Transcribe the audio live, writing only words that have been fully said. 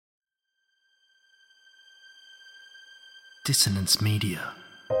Dissonance Media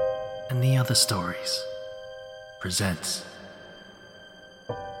and the Other Stories presents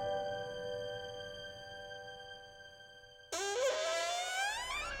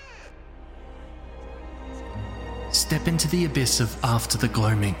Step into the abyss of After the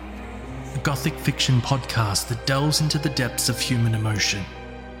Gloaming, a gothic fiction podcast that delves into the depths of human emotion.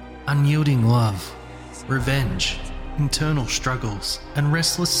 Unyielding love, revenge, internal struggles, and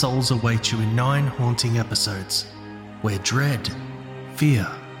restless souls await you in 9 haunting episodes, where dread, fear,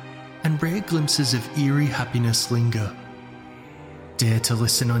 and rare glimpses of eerie happiness linger. Dare to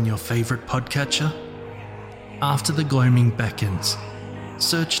listen on your favourite podcatcher? After the Gloaming beckons.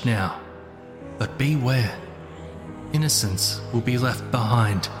 Search now, but beware. Innocence will be left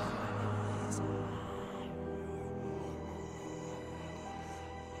behind.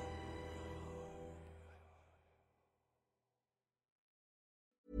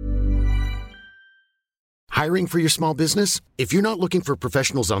 Hiring for your small business? If you're not looking for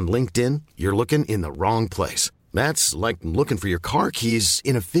professionals on LinkedIn, you're looking in the wrong place. That's like looking for your car keys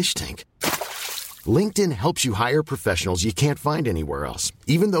in a fish tank. LinkedIn helps you hire professionals you can't find anywhere else,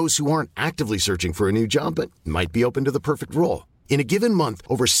 even those who aren't actively searching for a new job but might be open to the perfect role. In a given month,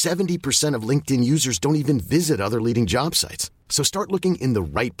 over 70% of LinkedIn users don't even visit other leading job sites. So start looking in the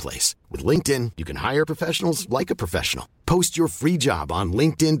right place. With LinkedIn, you can hire professionals like a professional. Post your free job on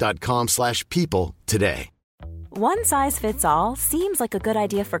linkedin.com/people today. One size fits all seems like a good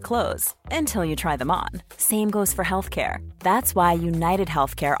idea for clothes until you try them on. Same goes for healthcare. That's why United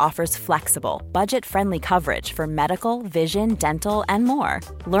Healthcare offers flexible, budget-friendly coverage for medical, vision, dental, and more.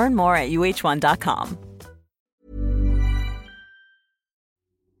 Learn more at uh1.com.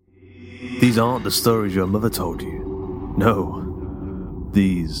 These aren't the stories your mother told you. No,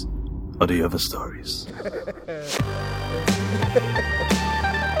 these are the other stories.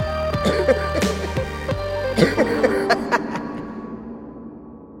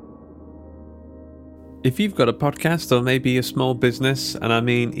 If you've got a podcast or maybe a small business, and I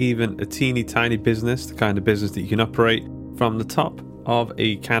mean even a teeny tiny business, the kind of business that you can operate from the top of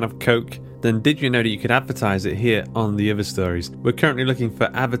a can of Coke, then did you know that you could advertise it here on The Other Stories? We're currently looking for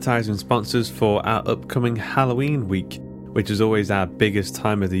advertising sponsors for our upcoming Halloween week, which is always our biggest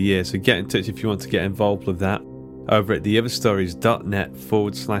time of the year, so get in touch if you want to get involved with that over at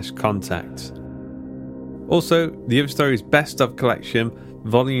theotherstories.net/contact. Also, The Other Stories Best Of Collection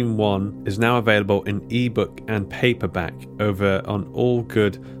Volume 1 is now available in ebook and paperback over on all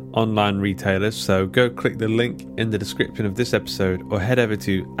good online retailers, so go click the link in the description of this episode or head over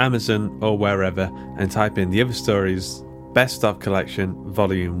to Amazon or wherever and type in The Other Stories Best Of Collection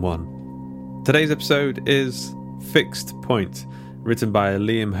Volume 1. Today's episode is Fixed Point, written by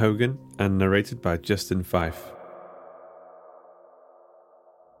Liam Hogan and narrated by Justin Fife.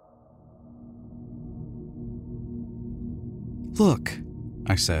 Look,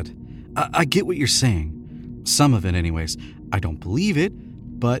 I said, I get what you're saying. Some of it anyways. I don't believe it,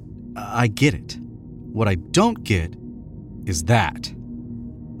 but I get it. What I don't get is that.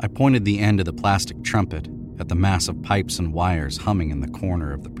 I pointed the end of the plastic trumpet at the massive pipes and wires humming in the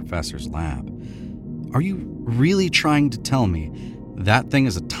corner of the professor's lab. Are you really trying to tell me that thing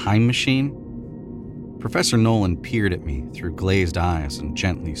is a time machine? Professor Nolan peered at me through glazed eyes and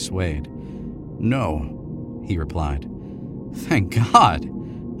gently swayed. No, he replied. Thank God,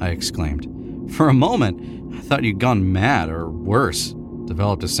 I exclaimed. For a moment, I thought you'd gone mad, or worse,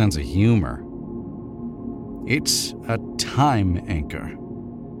 developed a sense of humor. It's a time anchor.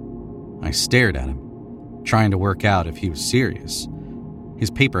 I stared at him, trying to work out if he was serious. His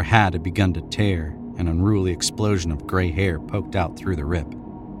paper hat had begun to tear, an unruly explosion of gray hair poked out through the rip.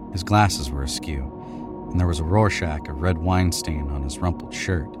 His glasses were askew, and there was a Rorschach of red wine stain on his rumpled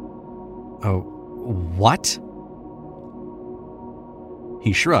shirt. Oh, what?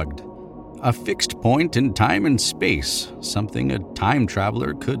 He shrugged. A fixed point in time and space, something a time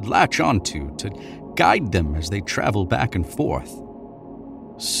traveler could latch onto to guide them as they travel back and forth.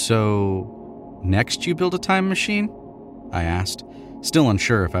 So, next you build a time machine? I asked, still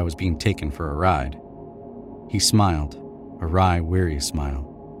unsure if I was being taken for a ride. He smiled, a wry, weary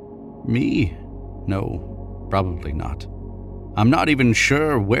smile. Me? No, probably not. I'm not even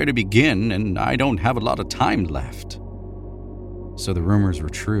sure where to begin, and I don't have a lot of time left. So the rumors were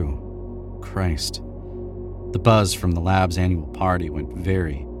true. Christ. The buzz from the lab's annual party went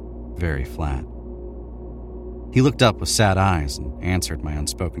very, very flat. He looked up with sad eyes and answered my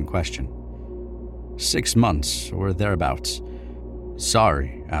unspoken question. 6 months, or thereabouts.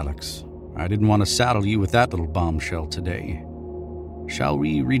 Sorry, Alex. I didn't want to saddle you with that little bombshell today. Shall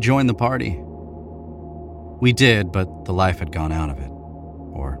we rejoin the party? We did, but the life had gone out of it.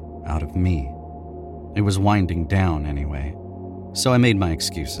 Or out of me. It was winding down anyway, so I made my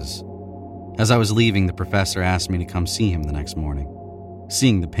excuses. As I was leaving, the professor asked me to come see him the next morning.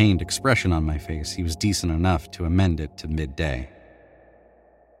 Seeing the pained expression on my face, he was decent enough to amend it to midday.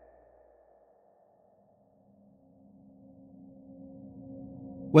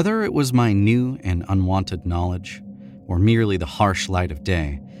 Whether it was my new and unwanted knowledge, or merely the harsh light of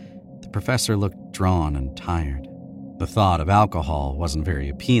day, the professor looked drawn and tired. The thought of alcohol wasn't very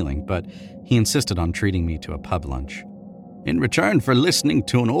appealing, but he insisted on treating me to a pub lunch, in return for listening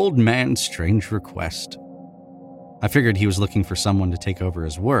to an old man's strange request. I figured he was looking for someone to take over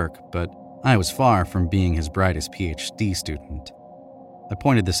his work, but I was far from being his brightest PhD student. I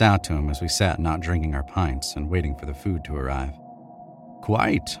pointed this out to him as we sat not drinking our pints and waiting for the food to arrive.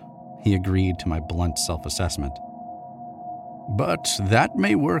 "Quite," he agreed to my blunt self-assessment. "But that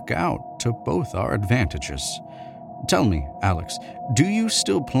may work out to both our advantages. Tell me, Alex, do you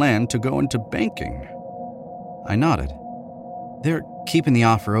still plan to go into banking?" I nodded. "They're keeping the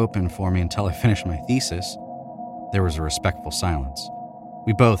offer open for me until I finish my thesis." There was a respectful silence.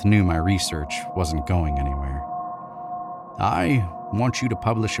 We both knew my research wasn't going anywhere. "I want you to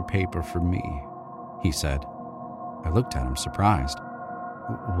publish a paper for me," he said. I looked at him surprised.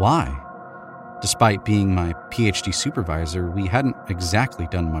 "Why?" Despite being my PhD supervisor, we hadn't exactly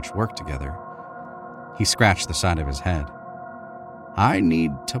done much work together. He scratched the side of his head. "I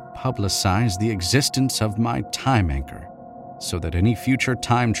need to publicize the existence of my time anchor, so that any future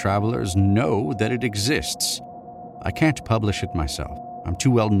time travelers know that it exists. I can't publish it myself. I'm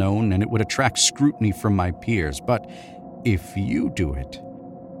too well known and it would attract scrutiny from my peers, but if you do it,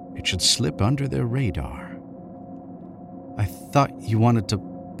 it should slip under their radar." "I thought you wanted to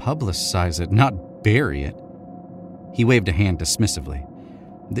publicize it, not bury it." He waved a hand dismissively.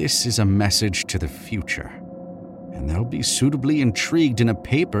 "This is a message to the future, and they'll be suitably intrigued in a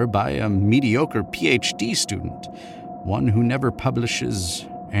paper by a mediocre PhD student, one who never publishes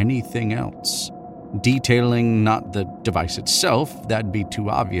anything else. Detailing not the device itself, that'd be too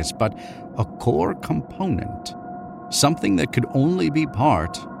obvious, but a core component, something that could only be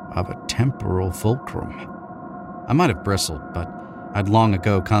part of a temporal fulcrum." I might have bristled, but I'd long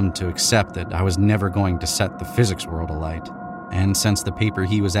ago come to accept that I was never going to set the physics world alight, and since the paper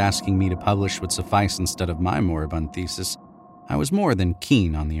he was asking me to publish would suffice instead of my moribund thesis, I was more than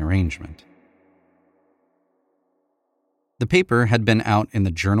keen on the arrangement. The paper had been out in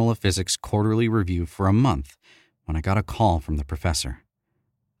the Journal of Physics Quarterly Review for a month when I got a call from the professor.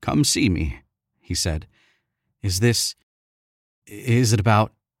 "Come see me," he said. Is it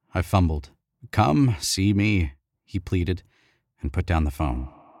about?" I fumbled. "Come see me," he pleaded, and put down the phone.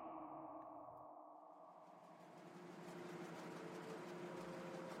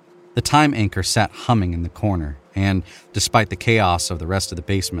 The time anchor sat humming in the corner, and despite the chaos of the rest of the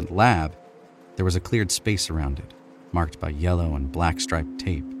basement lab, there was a cleared space around it, marked by yellow and black striped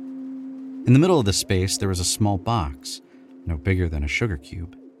tape. In the middle of the space, there was a small box, no bigger than a sugar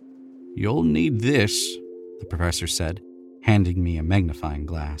cube. "You'll need this," the professor said, handing me a magnifying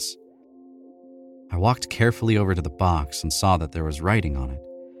glass. I walked carefully over to the box and saw that there was writing on it.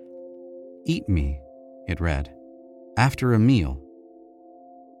 "Eat me," it read, "after a meal."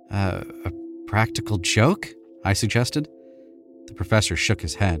 A practical joke?" I suggested. The professor shook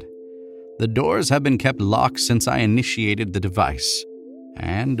his head. "The doors have been kept locked since I initiated the device,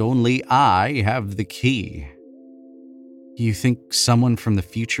 and only I have the key." "You think someone from the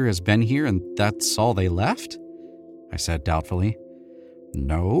future has been here and that's all they left?" I said doubtfully.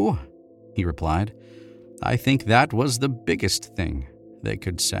 "No," he replied. "I think that was the biggest thing they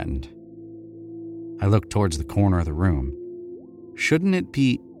could send." I looked towards the corner of the room. "Shouldn't it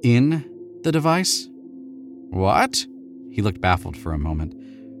be in the device?" "What?" He looked baffled for a moment.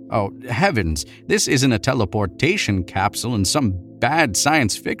 "Oh, heavens, this isn't a teleportation capsule in some bad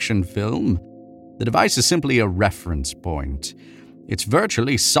science fiction film. The device is simply a reference point. It's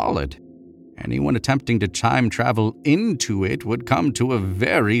virtually solid. Anyone attempting to time travel into it would come to a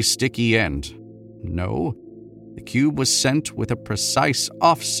very sticky end. No, the cube was sent with a precise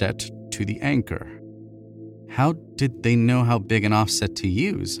offset to the anchor." "How did they know how big an offset to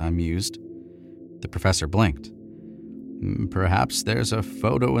use?" I mused. The professor blinked. "Perhaps there's a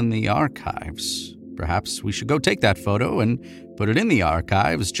photo in the archives. Perhaps we should go take that photo and put it in the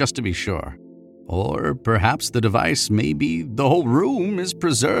archives just to be sure. Or perhaps the device, maybe the whole room, is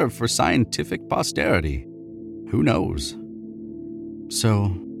preserved for scientific posterity. Who knows?" "So,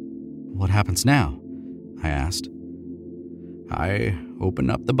 what happens now?" I asked. "I open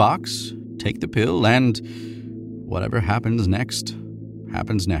up the box, take the pill, and whatever happens next,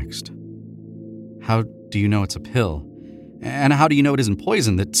 happens next." "How do you know it's a pill? And how do you know it isn't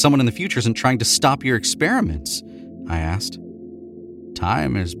poison, that someone in the future isn't trying to stop your experiments? I asked.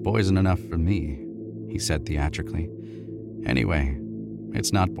 Time is poison enough for me, he said theatrically. Anyway,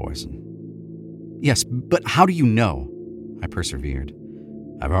 it's not poison. Yes, but how do you know? I persevered.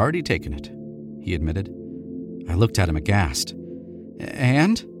 I've already taken it, he admitted. I looked at him aghast.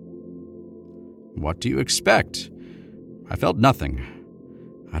 And? What do you expect? I felt nothing.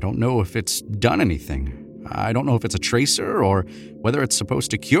 I don't know if it's done anything. I don't know if it's a tracer or whether it's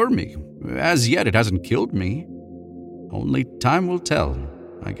supposed to cure me. As yet, it hasn't killed me. Only time will tell,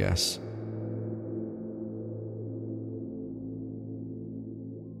 I guess.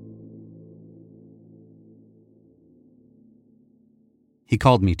 He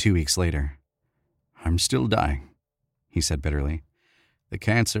called me 2 weeks later. I'm still dying, he said bitterly. The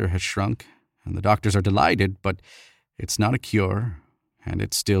cancer has shrunk, and the doctors are delighted, but it's not a cure, and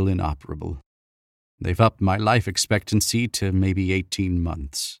it's still inoperable. They've upped my life expectancy to maybe 18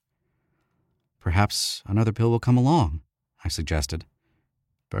 months. Perhaps another pill will come along, I suggested.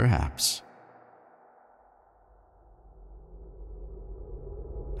 Perhaps.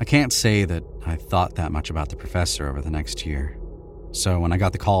 I can't say that I thought that much about the professor over the next year. So when I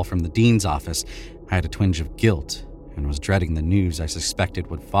got the call from the dean's office, I had a twinge of guilt and was dreading the news I suspected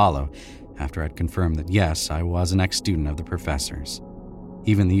would follow after I'd confirmed that yes, I was an ex-student of the professor's.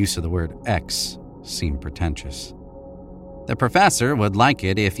 Even the use of the word ex seemed pretentious. The professor would like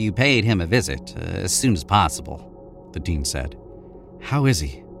it if you paid him a visit as soon as possible, the dean said. How is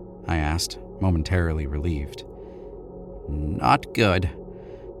he? I asked, momentarily relieved. Not good.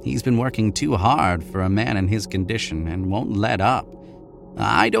 He's been working too hard for a man in his condition and won't let up.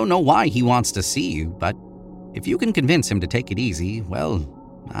 I don't know why he wants to see you, but if you can convince him to take it easy, well,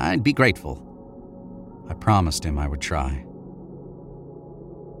 I'd be grateful. I promised him I would try.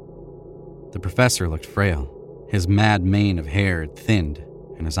 The professor looked frail. His mad mane of hair had thinned,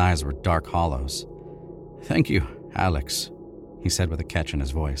 and his eyes were dark hollows. Thank you, Alex, he said with a catch in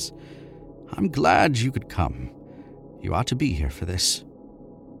his voice. I'm glad you could come. You ought to be here for this.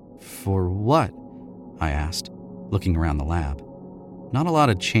 For what? I asked, looking around the lab. Not a lot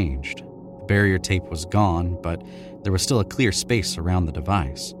had changed. The barrier tape was gone, but there was still a clear space around the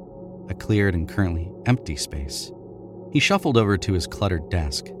device. A cleared and currently empty space. He shuffled over to his cluttered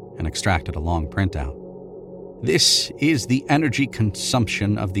desk and extracted a long printout. This is the energy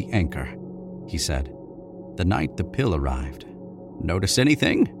consumption of the anchor, he said, the night the pill arrived. Notice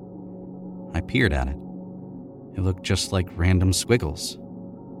anything? I peered at it. It looked just like random squiggles.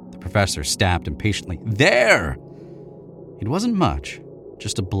 The professor stabbed impatiently. There! It wasn't much,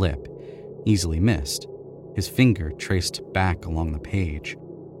 just a blip, easily missed. His finger traced back along the page.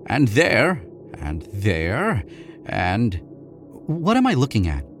 And there, and there, and... What am I looking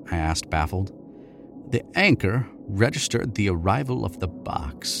at? I asked, baffled. The anchor registered the arrival of the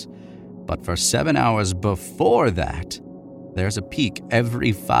box, but for 7 hours before that, there's a peak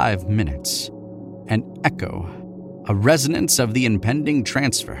every 5 minutes. An echo, a resonance of the impending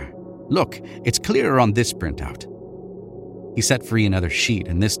transfer. Look, it's clearer on this printout. He set free another sheet,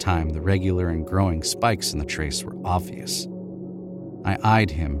 and this time the regular and growing spikes in the trace were obvious. I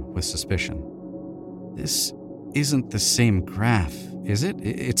eyed him with suspicion. This isn't the same graph, is it?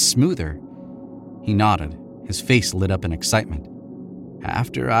 It's smoother. He nodded, his face lit up in excitement.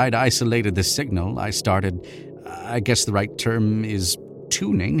 After I'd isolated the signal, I started, I guess the right term is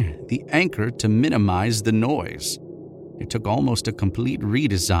tuning, the anchor to minimize the noise. It took almost a complete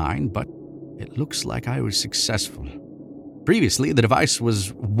redesign, but it looks like I was successful. Previously, the device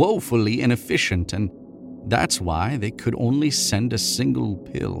was woefully inefficient, and that's why they could only send a single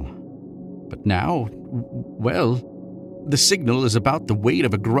pill. But now, well, the signal is about the weight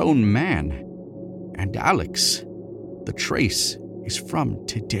of a grown man. And Alex, the trace is from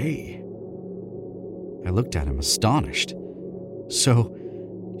today. I looked at him astonished. So,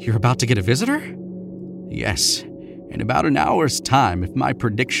 you're about to get a visitor? Yes, in about an hour's time if my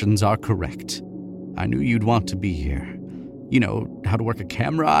predictions are correct. I knew you'd want to be here. You know how to work a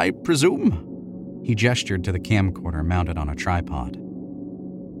camera, I presume? He gestured to the camcorder mounted on a tripod.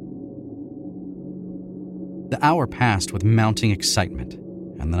 The hour passed with mounting excitement,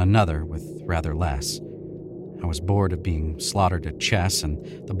 and then another with rather less. I was bored of being slaughtered at chess,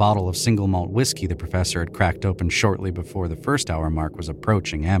 and the bottle of single malt whiskey the professor had cracked open shortly before the first hour mark was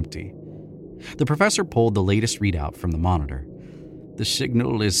approaching empty. The professor pulled the latest readout from the monitor. The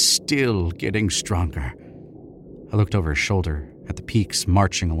signal is still getting stronger. I looked over his shoulder at the peaks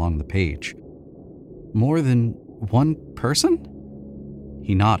marching along the page. More than one person?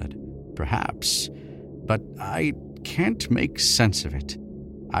 He nodded. Perhaps, but I can't make sense of it.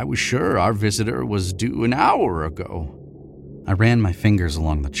 I was sure our visitor was due an hour ago. I ran my fingers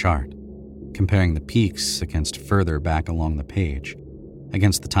along the chart, comparing the peaks against further back along the page,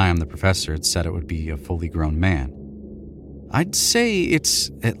 against the time the professor had said it would be a fully grown man. I'd say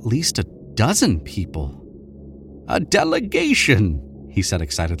it's at least a dozen people. "A delegation," he said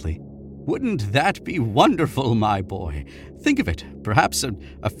excitedly. "Wouldn't that be wonderful, my boy? Think of it, perhaps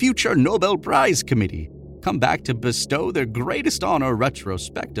a future Nobel Prize committee come back to bestow their greatest honor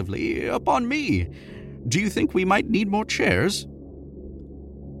retrospectively upon me. Do you think we might need more chairs?"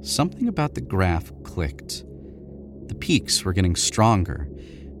 Something about the graph clicked. The peaks were getting stronger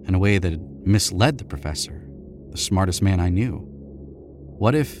in a way that had misled the professor, the smartest man I knew.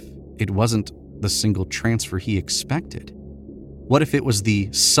 What if it wasn't the single transfer he expected? What if it was the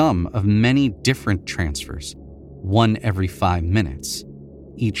sum of many different transfers, one every 5 minutes,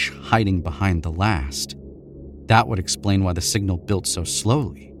 each hiding behind the last? That would explain why the signal built so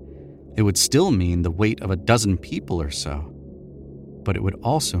slowly. It would still mean the weight of a dozen people or so, but it would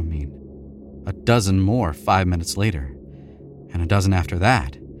also mean a dozen more 5 minutes later, and a dozen after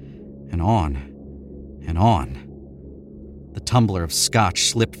that, and on and on. The tumbler of scotch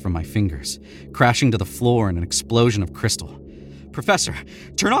slipped from my fingers, crashing to the floor in an explosion of crystal. "Professor,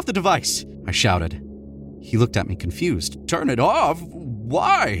 turn off the device!" I shouted. He looked at me confused. "Turn it off?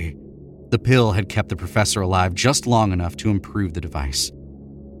 Why?" The pill had kept the professor alive just long enough to improve the device.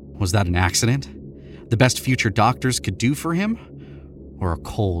 Was that an accident? The best future doctors could do for him? Or a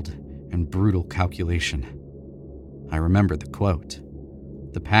cold and brutal calculation? I remembered the quote.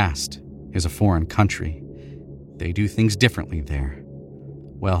 The past is a foreign country. They do things differently there.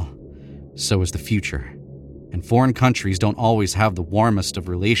 Well, so is the future. And foreign countries don't always have the warmest of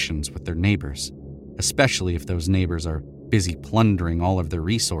relations with their neighbors, especially if those neighbors are busy plundering all of their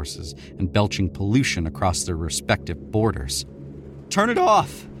resources and belching pollution across their respective borders. "Turn it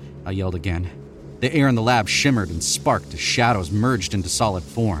off!" I yelled again. The air in the lab shimmered and sparked as shadows merged into solid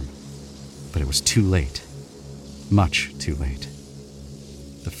form. But it was too late. Much too late.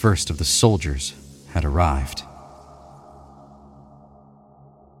 The first of the soldiers had arrived.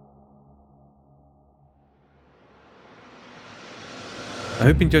 I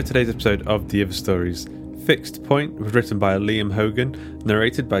hope you enjoyed today's episode of The Other Stories. Fixed Point was written by Liam Hogan,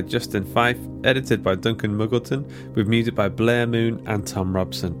 narrated by Justin Fife, edited by Duncan Muggleton, with music by Blair Moon and Tom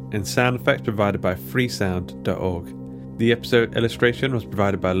Robson, and sound effects provided by freesound.org. The episode illustration was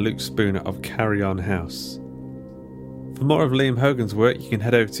provided by Luke Spooner of Carry On House. For more of Liam Hogan's work, you can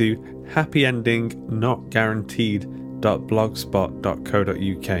head over to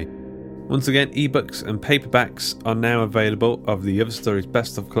happyendingnotguaranteed.blogspot.co.uk. Once again, ebooks and paperbacks are now available of The Other Stories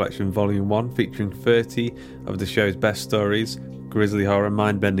Best of Collection Volume 1, featuring 30 of the show's best stories, grisly horror,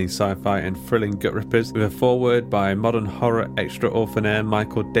 mind-bending sci-fi and thrilling gut rippers, with a foreword by modern horror extraordinaire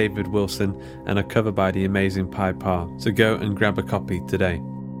Michael David Wilson and a cover by the amazing Pi Pa. So go and grab a copy today.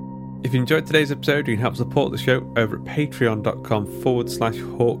 If you enjoyed today's episode, you can help support the show over at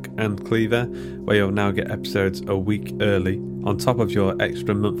patreon.com/Hawk and Cleaver, where you'll now get episodes a week early, on top of your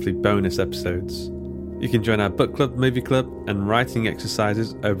extra monthly bonus episodes. You can join our book club, movie club, and writing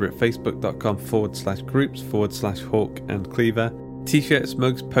exercises over at facebook.com/groups/Hawk and Cleaver. T-shirts,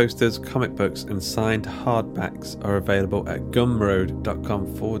 mugs, posters, comic books, and signed hardbacks are available at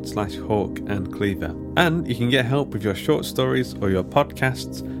gumroad.com/Hawk and Cleaver. And you can get help with your short stories or your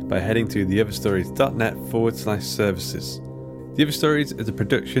podcasts by heading to theotherstories.net/services. The Other Stories is a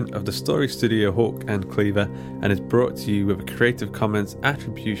production of the Story Studio Hawk and Cleaver and is brought to you with a Creative Commons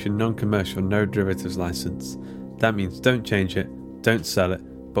Attribution Non-Commercial No Derivatives license. That means don't change it, don't sell it,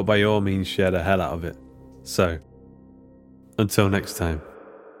 but by all means share the hell out of it. So, until next time.